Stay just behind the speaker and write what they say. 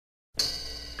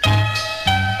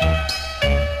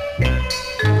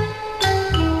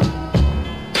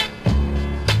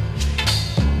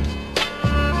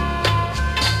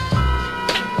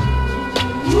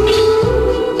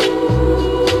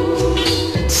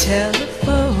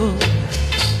Telephone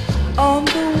on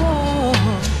the wall,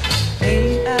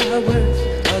 ain't I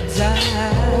worth a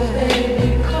dime? Oh,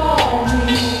 baby, call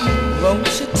me.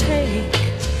 Won't you take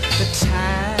the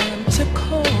time to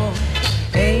call?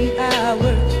 Ain't I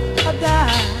worth a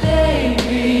dime?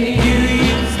 Baby, You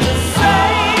used to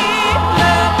say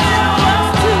nothing was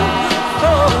too good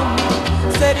for me.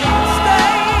 Said you'd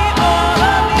stay all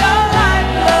of your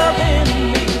life loving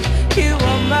me. You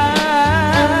were mine.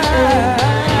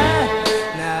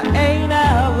 Now ain't I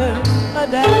worth a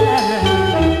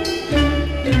dime?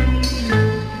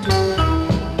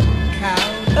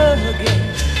 Count again,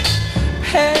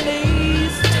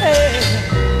 pennies ten.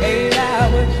 Ain't I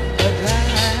worth a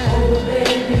dime? oh,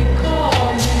 baby, call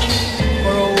me.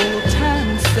 For old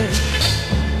time's sake,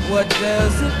 what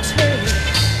does it take?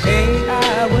 Ain't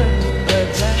I worth a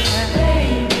dime?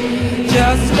 Baby,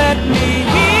 Just let me